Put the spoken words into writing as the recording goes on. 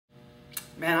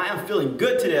Man, I am feeling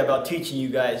good today about teaching you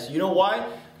guys. You know why?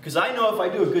 Because I know if I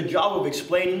do a good job of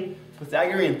explaining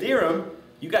Pythagorean Theorem,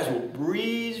 you guys will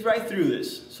breeze right through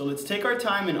this. So let's take our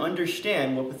time and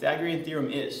understand what Pythagorean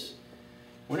Theorem is.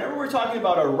 Whenever we're talking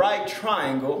about a right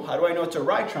triangle, how do I know it's a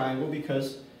right triangle?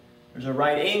 Because there's a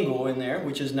right angle in there,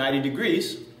 which is 90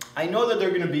 degrees. I know that there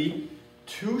are going to be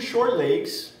two short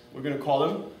legs. We're going to call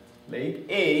them leg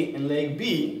A and leg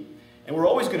B. And we're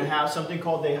always going to have something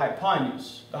called the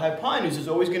hypotenuse. The hypotenuse is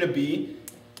always going to be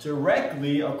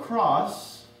directly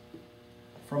across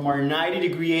from our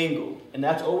 90-degree angle. And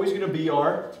that's always going to be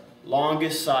our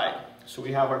longest side. So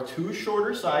we have our two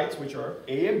shorter sides, which are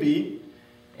A and B.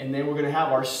 And then we're going to have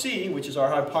our C, which is our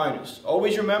hypotenuse.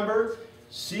 Always remember,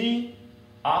 C,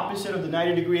 opposite of the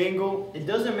 90-degree angle. It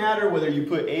doesn't matter whether you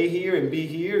put A here and B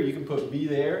here. You can put B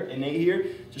there and A here.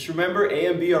 Just remember, A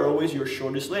and B are always your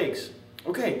shortest legs.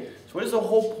 Okay, so what is the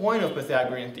whole point of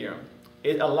Pythagorean Theorem?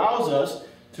 It allows us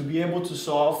to be able to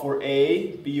solve for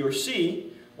A, B, or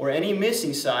C, or any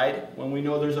missing side when we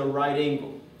know there's a right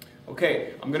angle.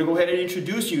 Okay, I'm going to go ahead and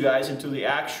introduce you guys into the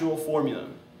actual formula.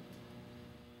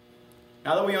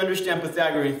 Now that we understand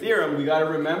Pythagorean Theorem, we got to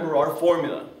remember our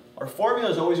formula. Our formula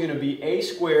is always going to be A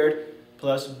squared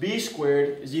plus B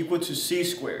squared is equal to C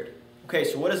squared. Okay,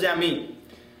 so what does that mean?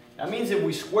 That means if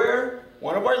we square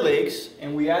one of our legs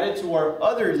and we add it to our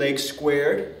other leg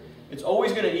squared, it's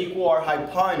always going to equal our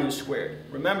hypotenuse squared.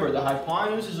 Remember, the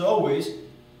hypotenuse is always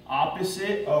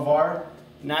opposite of our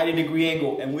 90-degree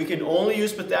angle, and we can only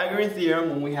use Pythagorean Theorem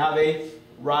when we have a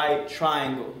right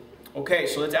triangle. Okay,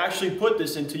 so let's actually put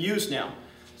this into use now.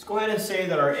 Let's go ahead and say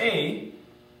that our A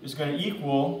is going to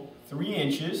equal 3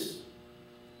 inches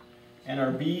and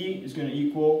our B is going to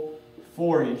equal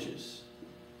 4 inches.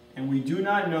 And we do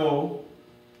not know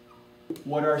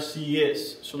what our C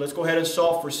is. So let's go ahead and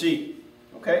solve for C.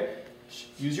 Okay,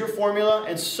 use your formula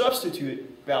and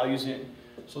substitute values in.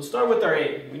 So let's start with our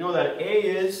A. We know that A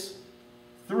is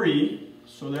 3,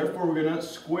 so therefore we're going to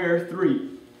square 3.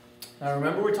 Now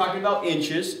remember, we're talking about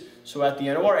inches, so at the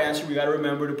end of our answer we got to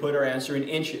remember to put our answer in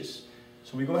inches.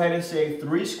 So we go ahead and say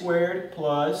 3 squared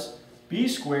plus B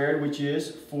squared, which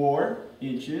is 4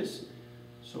 inches.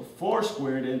 So 4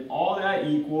 squared, and all that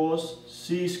equals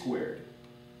C squared.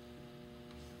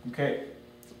 Okay,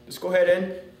 let's go ahead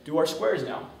and do our squares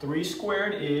now. 3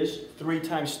 squared is 3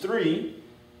 times 3,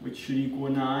 which should equal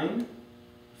 9.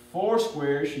 4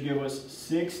 squared should give us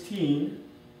 16,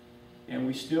 and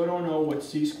we still don't know what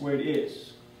C squared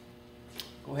is.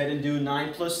 Go ahead and do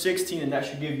 9 plus 16, and that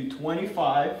should give you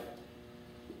 25.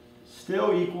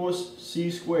 Still equals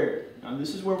C squared. Now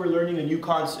this is where we're learning a new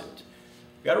concept.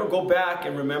 We got to go back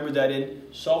and remember that in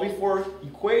solving for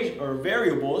equation or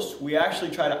variables, we actually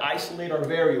try to isolate our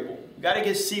variable. We got to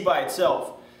get C by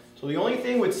itself. So the only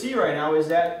thing with C right now is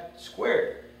that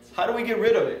squared. How do we get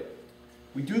rid of it?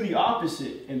 We do the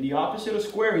opposite, and the opposite of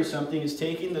squaring something is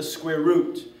taking the square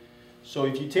root. So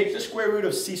if you take the square root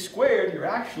of C squared, you're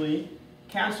actually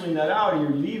canceling that out and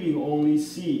you're leaving only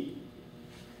C.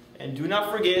 And do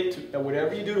not forget that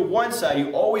whatever you do to one side,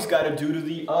 you always got to do to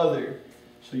the other.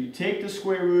 So you take the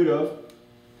square root of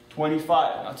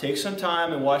 25. Now take some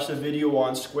time and watch the video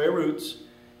on square roots,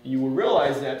 and you will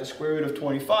realize that the square root of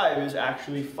 25 is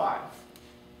actually 5.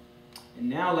 And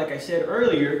now, like I said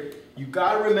earlier, you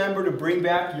got to remember to bring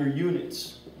back your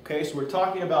units. Okay, so we're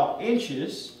talking about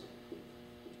inches.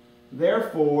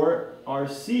 Therefore, our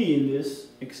C in this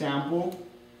example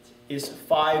is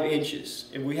 5 inches.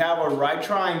 If we have our right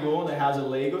triangle that has a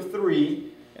leg of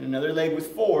 3 and another leg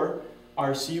with 4,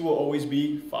 our C will always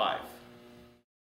be 5.